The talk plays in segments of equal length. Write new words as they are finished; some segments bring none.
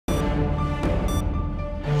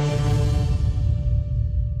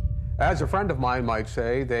As a friend of mine might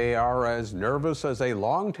say, they are as nervous as a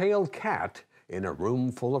long-tailed cat in a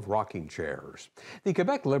room full of rocking chairs. The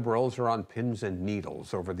Quebec Liberals are on pins and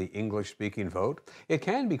needles over the English-speaking vote. It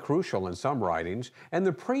can be crucial in some ridings, and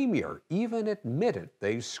the Premier even admitted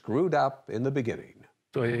they screwed up in the beginning.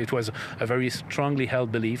 So it was a very strongly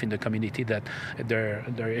held belief in the community that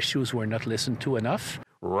their issues were not listened to enough.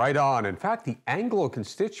 Right on. In fact, the Anglo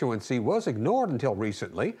constituency was ignored until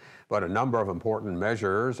recently, but a number of important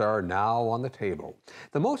measures are now on the table.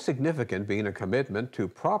 The most significant being a commitment to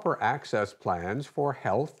proper access plans for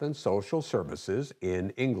health and social services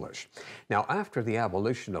in English. Now, after the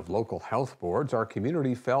abolition of local health boards, our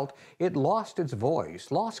community felt it lost its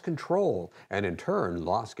voice, lost control, and in turn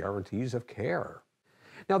lost guarantees of care.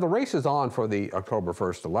 Now, the race is on for the October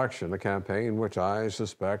 1st election, a campaign which I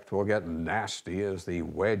suspect will get nasty as the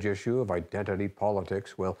wedge issue of identity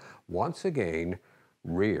politics will once again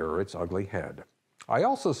rear its ugly head. I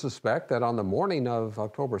also suspect that on the morning of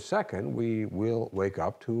October 2nd, we will wake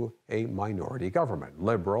up to a minority government,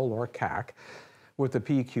 Liberal or CAQ, with the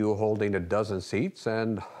PQ holding a dozen seats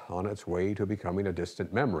and on its way to becoming a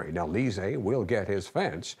distant memory. Now, Lisée will get his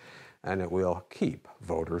fence, and it will keep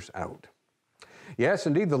voters out. Yes,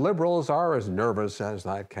 indeed, the Liberals are as nervous as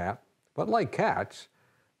that cat, but like cats,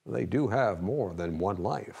 they do have more than one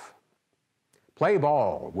life. Play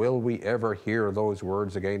ball. Will we ever hear those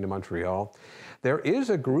words again in Montreal? There is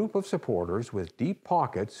a group of supporters with deep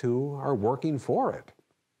pockets who are working for it.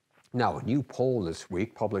 Now, a new poll this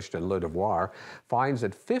week, published in Le Devoir, finds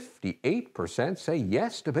that 58% say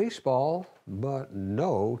yes to baseball, but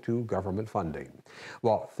no to government funding,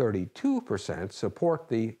 while 32% support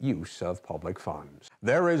the use of public funds.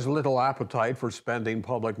 There is little appetite for spending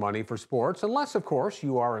public money for sports, unless, of course,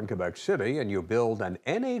 you are in Quebec City and you build an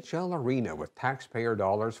NHL arena with taxpayer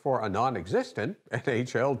dollars for a non-existent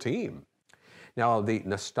NHL team. Now, the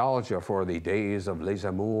nostalgia for the days of Les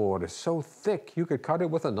Amours is so thick you could cut it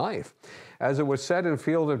with a knife. As it was said in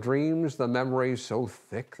Field of Dreams, the memories so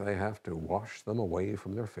thick they have to wash them away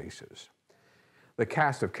from their faces. The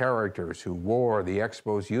cast of characters who wore the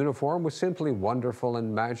Expos uniform was simply wonderful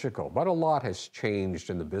and magical, but a lot has changed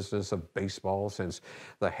in the business of baseball since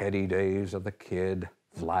the heady days of the Kid,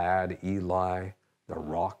 Vlad, Eli, the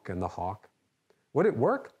Rock, and the Hawk. Would it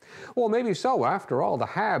work? Well, maybe so. After all, the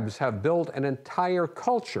Habs have built an entire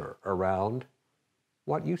culture around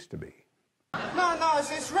what used to be. No,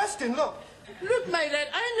 it's resting, look. Look, my lad,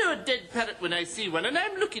 I know a dead parrot when I see one, and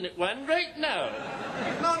I'm looking at one right now.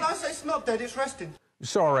 No, it's not dead, it's resting.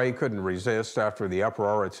 Sorry, couldn't resist after the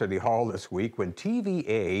uproar at City Hall this week when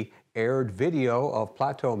TVA aired video of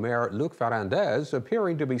Plateau Mayor Luc Ferrandez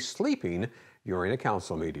appearing to be sleeping during a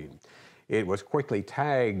council meeting. It was quickly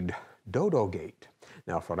tagged Dodo-gate.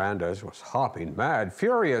 Now, Ferrandez was hopping mad,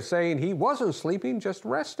 furious, saying he wasn't sleeping, just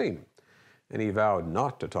resting. And he vowed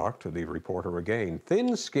not to talk to the reporter again.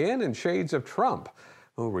 Thin skin and shades of Trump,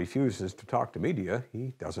 who refuses to talk to media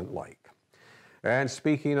he doesn't like. And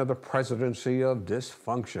speaking of the presidency of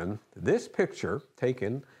dysfunction, this picture,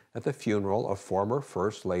 taken at the funeral of former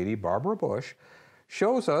First Lady Barbara Bush,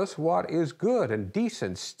 shows us what is good and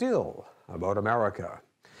decent still about America.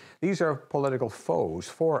 These are political foes,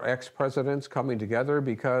 four ex-presidents coming together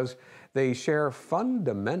because they share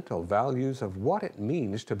fundamental values of what it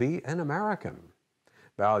means to be an American.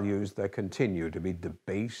 Values that continue to be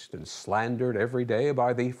debased and slandered every day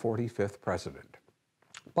by the 45th president.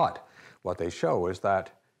 But what they show is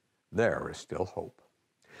that there is still hope.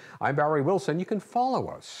 I'm Barry Wilson. You can follow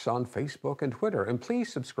us on Facebook and Twitter, and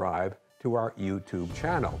please subscribe to our YouTube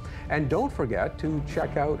channel. And don't forget to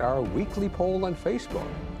check out our weekly poll on Facebook.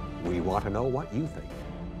 We want to know what you think.